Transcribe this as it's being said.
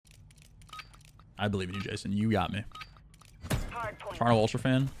I believe in you, Jason. You got me. Hardpoint. Carnal Ultra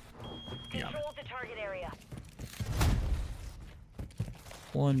fan. You got me. Control the target area.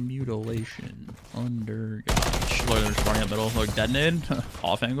 One mutilation under. Gosh. Look, they're just running up middle. Look, detonated.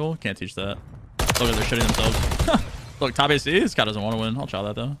 Off angle. Can't teach that. Look, they're shitting themselves. Look, top AC. This guy doesn't want to win. I'll chow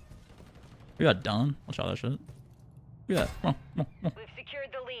that though. We got done. I'll chow that shit. Look at that. Come on, come on, come on. We've secured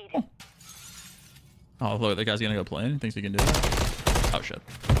the lead. Oh, look, that guy's gonna go plane. Thinks he can do that. Oh shit.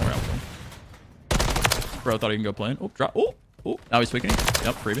 We're out. Bro thought he can go plane. Oh, drop. Oh, oh. Now he's tweaking.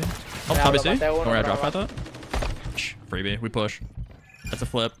 Yep, freebie. Oh, top AC. Don't worry, I drop at that. Freebie. We push. That's a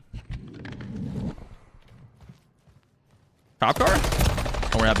flip. Cop car?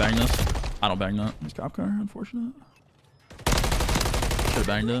 Don't worry, I banged this. I don't bang that. It's cop car, unfortunate. Should have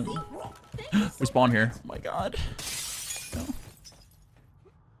banged it. We spawn here. Oh my god. No.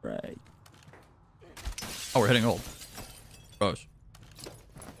 Right. Oh, we're hitting old. Gross.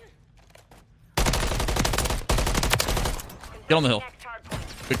 Get on the hill.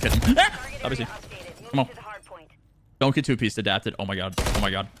 Good kidding. Obviously. Come on. Don't get two-piece adapted. Oh my god. Oh my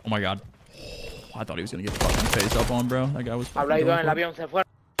god. Oh my god. Oh, I thought he was gonna get the fucking face up on, bro. That guy was fucking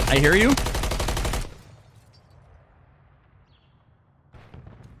I hear you.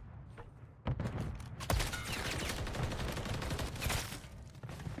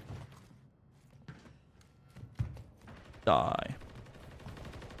 Die.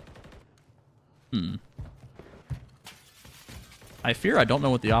 I fear I don't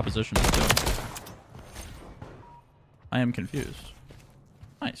know what the opposition is doing. I am confused.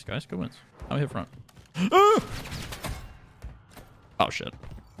 Nice, guys. Good wins. Now we hit front. Oh, shit.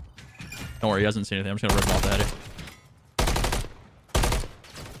 Don't worry, he hasn't seen anything. I'm just going to rip him off the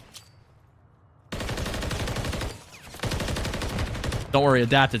head. Don't worry,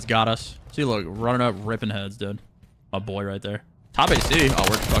 Adapted's got us. See, look, running up, ripping heads, dude. My boy right there. Top AC. Oh,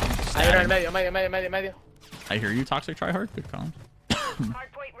 we're fucking stabbing. I hear you, Toxic Tryhard. Good comms.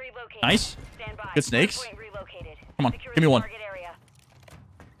 Nice. Good snakes. Come on, give me one.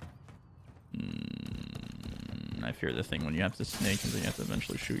 I fear the thing when you have to snake and then you have to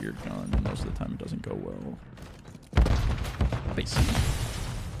eventually shoot your gun, and most of the time it doesn't go well. Base.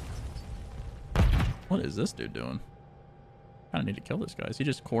 What is this dude doing? I kind of need to kill this guy. Is he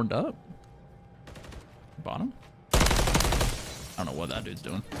just corned up? Bottom? I don't know what that dude's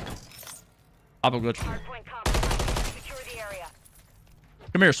doing. Pop a glitch.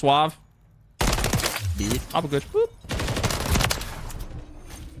 Come here, Suave. Pop a glitch. Boop.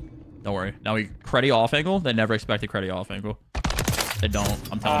 Don't worry. Now we credit off angle. They never expect a credit off angle. They don't.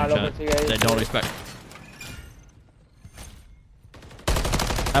 I'm telling you, chat. They don't expect.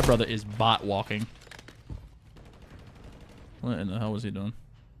 That brother is bot walking. What in the hell was he doing?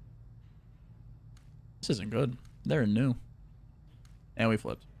 This isn't good. They're new. And we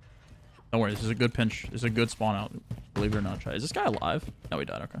flipped. Don't worry. This is a good pinch. This is a good spawn out. Believe it or not, chat. Is this guy alive? No, he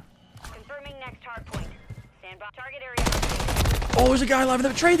died. Okay. Confirming next hard point. Stand by. Target area. Oh, there's a guy alive.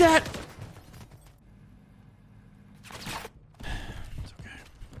 Trade that. It's okay. It's okay.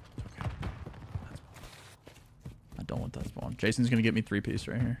 I don't want that spawn. Jason's gonna get me 3-piece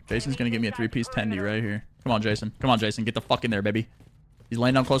right here. Jason's gonna get me a 3-piece tendy right here. Come on, Jason. Come on, Jason. Get the fuck in there, baby. He's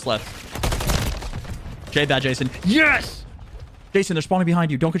laying down close left. Shade that, Jason. Yes! Jason, they're spawning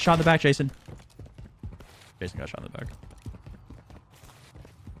behind you. Don't get shot in the back, Jason. Jason got shot in the back.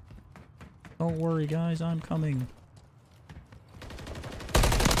 Don't worry, guys. I'm coming.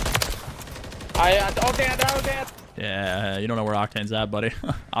 Yeah, you don't know where Octane's at, buddy.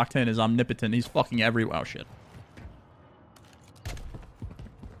 Octane is omnipotent. He's fucking everywhere. Oh, shit.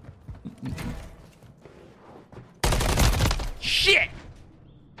 Shit!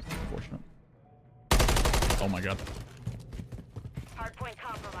 Unfortunate. Oh, my God. Hardpoint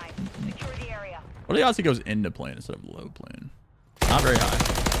compromised. Secure the area. What are the odds he goes into plane instead of low plane? Not very high.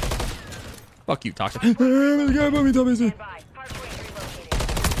 Fuck you, Toxic.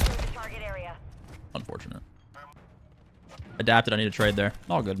 Unfortunate. Adapted, I need to trade there.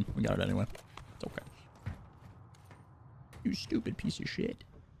 All good. We got it anyway. It's okay. You stupid piece of shit.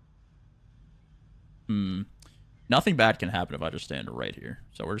 Nothing bad can happen if I just stand right here.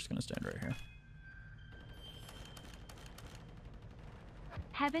 So we're just going to stand right here.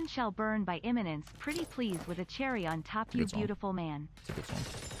 Heaven shall burn by imminence. Pretty pleased with a cherry on top, you beautiful man. It's a good song.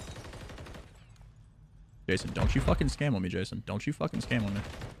 Jason, don't you fucking scam on me, Jason. Don't you fucking scam on me.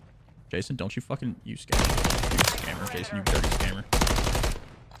 Jason, don't you fucking... You scammer. You scammer, Jason. You dirty scammer.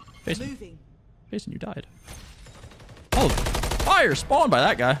 Jason. Jason, you died. Oh, fire spawned by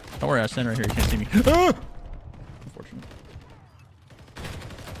that guy. Don't worry, I stand right here. You can't see me. Ah! Unfortunate.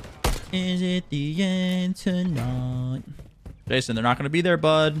 Is it the end tonight? Jason, they're not going to be there,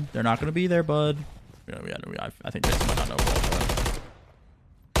 bud. They're not going to be there, bud. I think Jason might not know ball.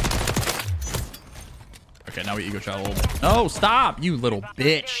 Okay, now we ego shot old. No, stop, you little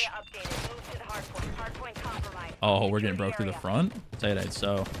bitch. Oh, we're getting broke through the front? Say it ain't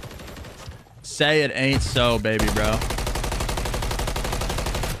so. Say it ain't so, baby bro.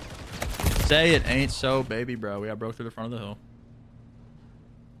 Say it ain't so, baby bro. We got broke through the front of the hill.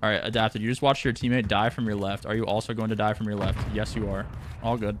 All right, Adapted. You just watched your teammate die from your left. Are you also going to die from your left? Yes, you are.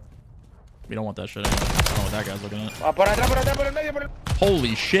 All good. We don't want that shit anyway. I don't know what that guy's looking at.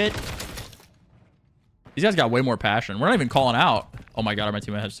 Holy shit. These guys got way more passion. We're not even calling out. Oh my god, my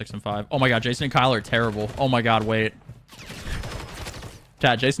teammate has 6 and 5. Oh my god, Jason and Kyle are terrible. Oh my god, wait.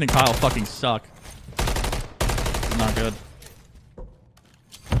 Chat, Jason and Kyle fucking suck. Not good.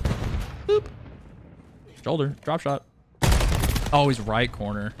 Boop. Shoulder. Drop shot. Oh, he's right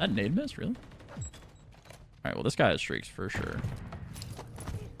corner. That nade miss, really? Alright, well, this guy has streaks for sure.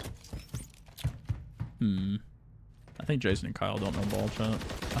 I think Jason and Kyle don't know ball chat.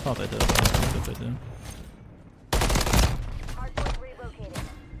 I thought they did. I don't think they do. Hardpoint relocated.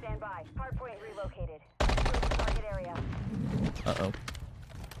 Stand by. Hardpoint relocated. Target area. Uh-oh.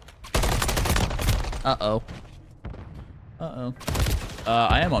 Uh-oh. Uh-oh.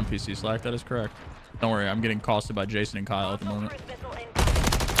 I am on PC Slack. That is correct. Don't worry. I'm getting costed by Jason and Kyle at the moment.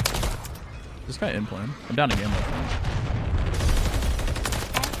 This guy in plane. I'm down again.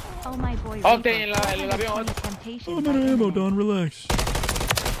 Oh my boy. Octane en el avión. Oh, I'm out of ammo, Don. Relax.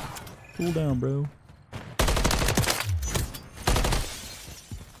 Cool down, bro.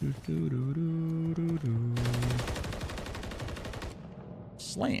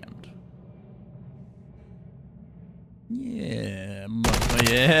 Slammed. Yeah.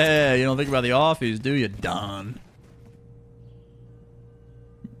 Yeah. You don't think about the offies, do you, Don?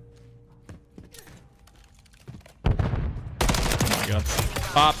 Oh my god.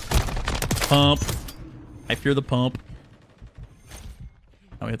 Pop. Pump. I fear the pump.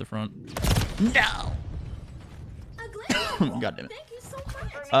 Now we hit the front. No. God damn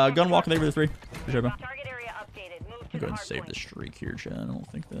it. Gun walking over the 3. Good job, bro. Target area updated. Move to I'm the going to save hardpoint. the streak here, Chad. I don't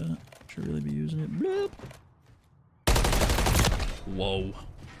think that should really be using it. Bloop. Whoa.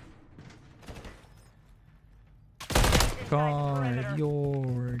 Guard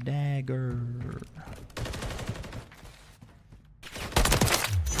your dagger.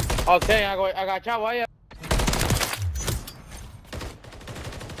 Octane, agachado ahí.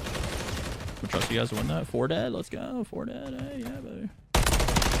 I trust you guys to win that. 4 dead. Let's go. 4 dead. Hey, yeah, baby.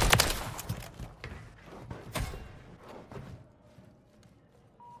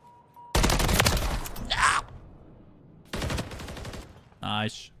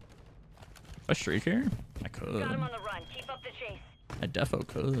 Nice. A streak here? I could. Got him on the run. Keep up the chase. I defo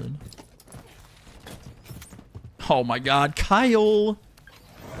could. Oh my god, Kyle!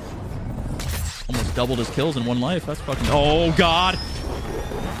 Almost doubled his kills in one life. That's fucking... Oh god!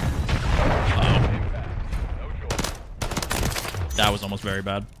 That was almost very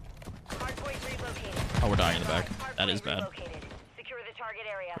bad. Oh, we're dying in the back. That is bad. Secure the target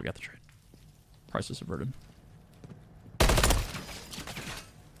area. We got the trade. Price is subverted.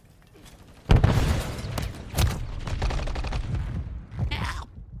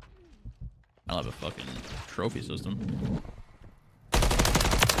 I don't have a fucking trophy system.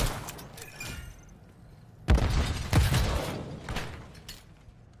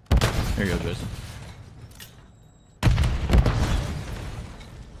 Here you go, Jason.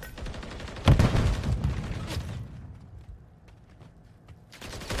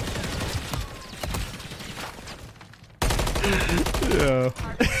 Yeah.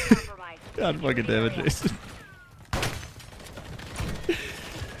 God fucking damn it, Jason.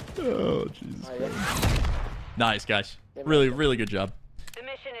 Oh, Jesus Christ. Nice, guys. Really, really good job.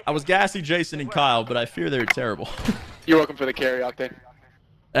 I was gassing Jason and Kyle, but I fear they're terrible. You're welcome for the carry, Octane.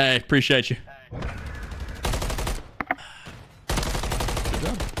 Hey, appreciate you. Good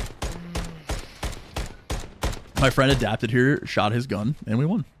job. My friend Adapted here shot his gun, and we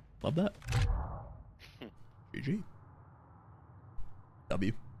won. Love that. GG.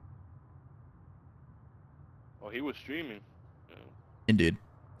 W. Oh, he was streaming. Yeah. Indeed.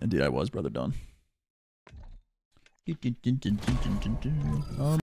 Indeed I was, brother Don.